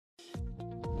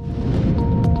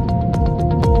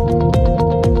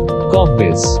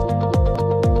Corpbiz.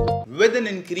 With an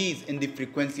increase in the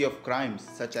frequency of crimes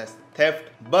such as theft,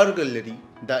 burglary,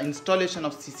 the installation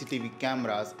of CCTV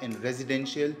cameras in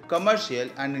residential, commercial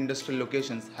and industrial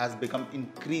locations has become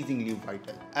increasingly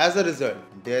vital. As a result,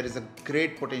 there is a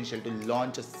great potential to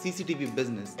launch a CCTV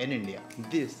business in India.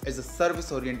 This is a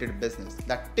service-oriented business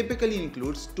that typically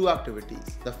includes two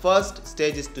activities. The first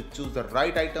stage is to choose the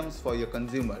right items for your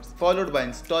consumers, followed by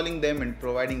installing them and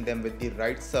providing them with the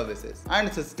right services and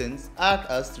assistance at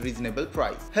a reasonable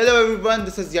price. Hello everyone,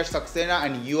 this is Yash Saxena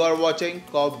and you are watching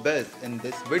Corpbiz. In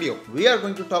this video, we are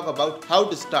going to talk about how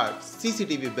to start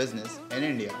CCTV business in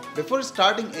India. Before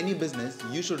starting any business,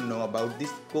 you should know about the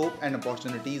scope and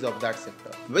opportunities of that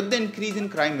sector. With the increase in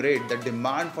crime rate, the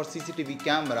demand for CCTV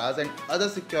cameras and other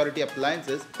security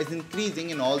appliances is increasing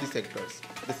in all the sectors.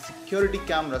 The security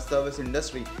camera service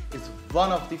industry is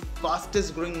one of the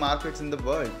fastest growing markets in the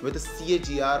world with a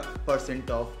CAGR percent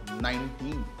of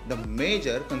 19. The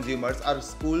major consumers are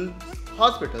schools,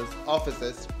 hospitals,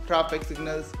 offices, traffic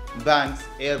signals, banks,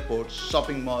 airports,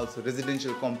 shopping malls,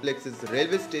 residential complexes,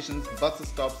 railway stations, bus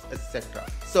stops, etc.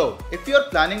 So, if you are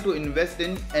planning to invest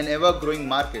in an ever-growing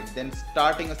market, then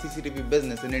starting a CCTV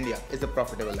business in India is a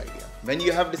profitable idea. When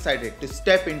you have decided to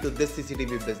step into this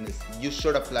CCTV business, you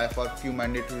should apply for a few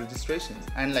mandatory registrations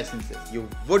and licenses you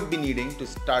would be needing to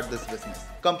start this business.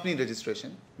 Company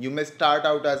registration. You may start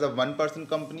out as a one-person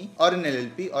company or an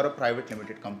LLP or a private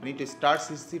limited company to start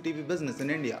CCTV business in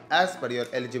India as per your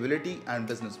eligibility and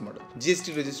business model.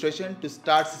 GST registration. To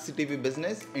start CCTV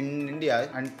business in India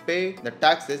and pay the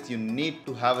taxes, you need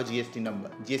to have a GST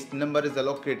number. GST number is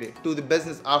allocated to the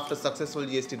business after successful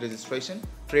GST registration,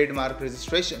 trademark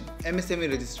registration,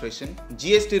 MSME registration,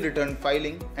 GST return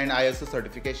filing and ISO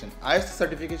certification. ISO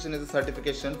certification is a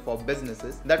certification for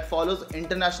businesses that follows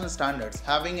international standards.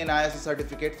 Having an ISO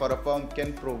certificate for a firm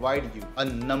can provide you a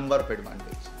number of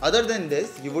advantages. Other than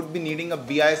this, you would be needing a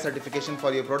BIS certification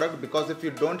for your product, because if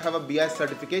you don't have a BIS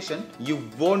certification, you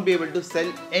won't be able to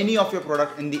sell any of your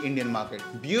product in the Indian market.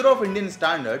 Bureau of Indian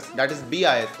Standards, that is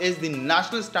BIS, is the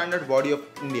national standard body of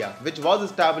India, which was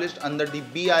established under the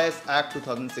BIS Act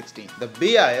 2016. The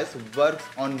BIS works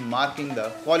on marking the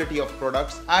quality of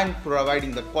products and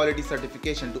providing the quality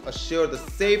certification to assure the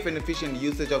safe and efficient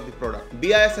usage of the product.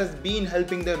 BIS has been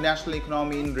helping the national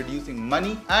economy in reducing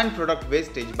money and product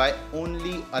wastage by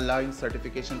only allowing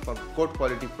certification for good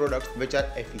quality products which are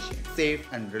efficient, safe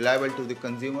and reliable to the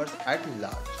consumers at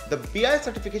large. The BIS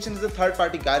certification is a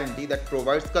third-party guarantee that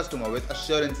provides customer with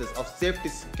assurances of safety,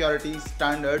 security,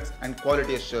 standards and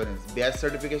quality assurance. BIS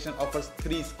certification offers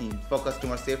three schemes for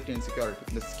customer safety and security.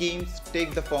 The schemes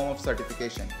take the form of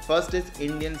certification. First is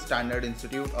Indian Standard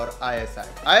Institute or ISI.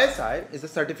 ISI is a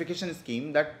certification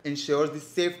scheme that ensures the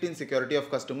safety and security of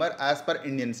customer as per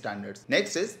Indian standards.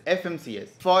 Next is FMCS,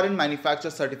 Foreign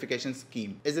Manufacturer Certification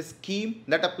Scheme, is a scheme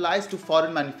that applies to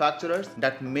foreign manufacturers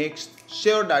that makes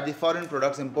sure that the foreign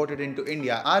products imported into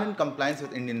India are in compliance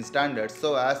with Indian standards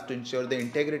so as to ensure the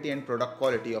integrity and product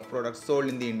quality of products sold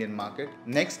in the Indian market.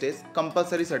 Next is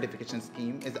Compulsory Certification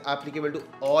Scheme, is applicable to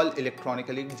all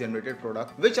electronically generated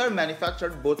products which are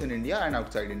manufactured both in India and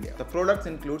outside India. The products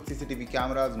include CCTV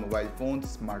cameras, mobile phones,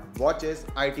 smart watches,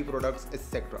 IT products,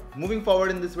 etc. Moving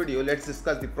forward in this video, let's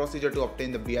discuss the procedure to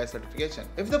obtain the BIS certification.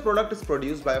 If the product is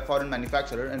produced by a foreign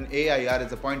manufacturer, an AIR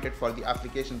is appointed for the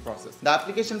application process. The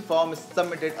application form is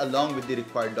submitted along with the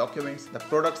required documents. The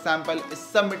product sample is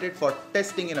submitted for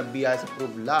testing in a BIS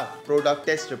approved lab. Product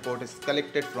test report is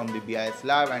collected from the BIS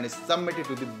lab and is submitted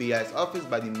to the BIS office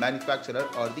by the manufacturer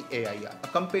or the AIR,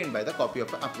 accompanied by the copy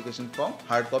of the application form,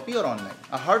 hard copy or online.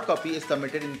 A hard copy is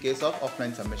submitted in case of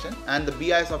offline submission and the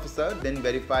BIS officer then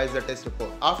verifies the test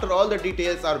report. After all the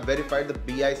details are verified, the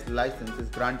BIS license is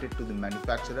granted to the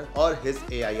manufacturer or his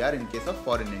AIR in case of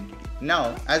foreign entity.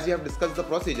 Now, as we have discussed the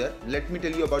procedure, let me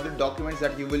tell you about the documents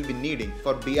that you will be needing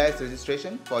for BIS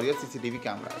registration for your CCTV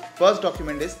cameras. First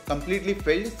document is completely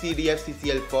filled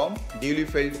CDF-CCL form, duly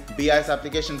filled BIS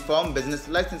application form, business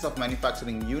license of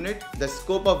manufacturing unit, the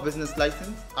scope of business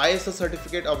license, ISO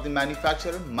certificate of the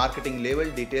manufacturer, marketing label,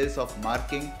 details of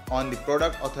marking on the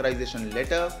product, authorization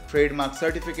letter, trademark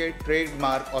certificate,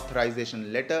 trademark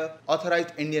authorization letter,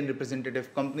 authorized Indian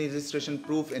representative company registration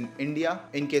proof in India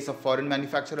in case of foreign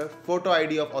manufacturer, photo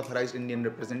ID of authorized Indian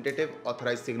representative,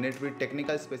 authorized signatory,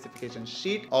 technical specification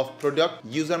sheet of product,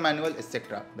 user manual,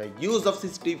 etc. The use of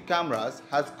CCTV cameras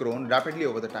has grown rapidly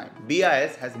over the time.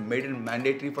 BIS has made it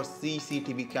mandatory for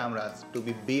CCTV cameras to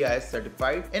be BIS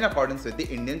certified in accordance with the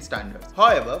Indian standards.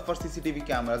 However, for CCTV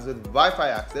cameras with Wi-Fi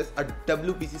access, a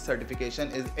WPC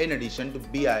certification is in addition to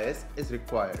BIS is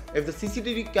required. If the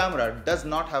CCTV camera does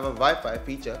not have a Wi-Fi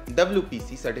feature,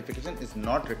 WPC certification is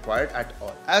not required at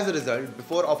all. As a result,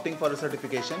 before opting for a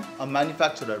certification, a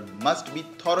manufacturer must be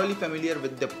thoroughly familiar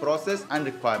with the process and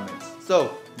requirements.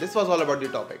 So, this was all about the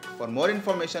topic. For more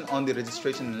information on the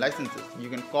registration and licenses, you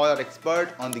can call our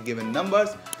expert on the given numbers,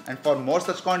 and for more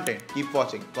such content, keep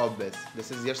watching Corpbiz. This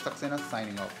is Yash Saxena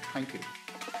signing off. Thank you.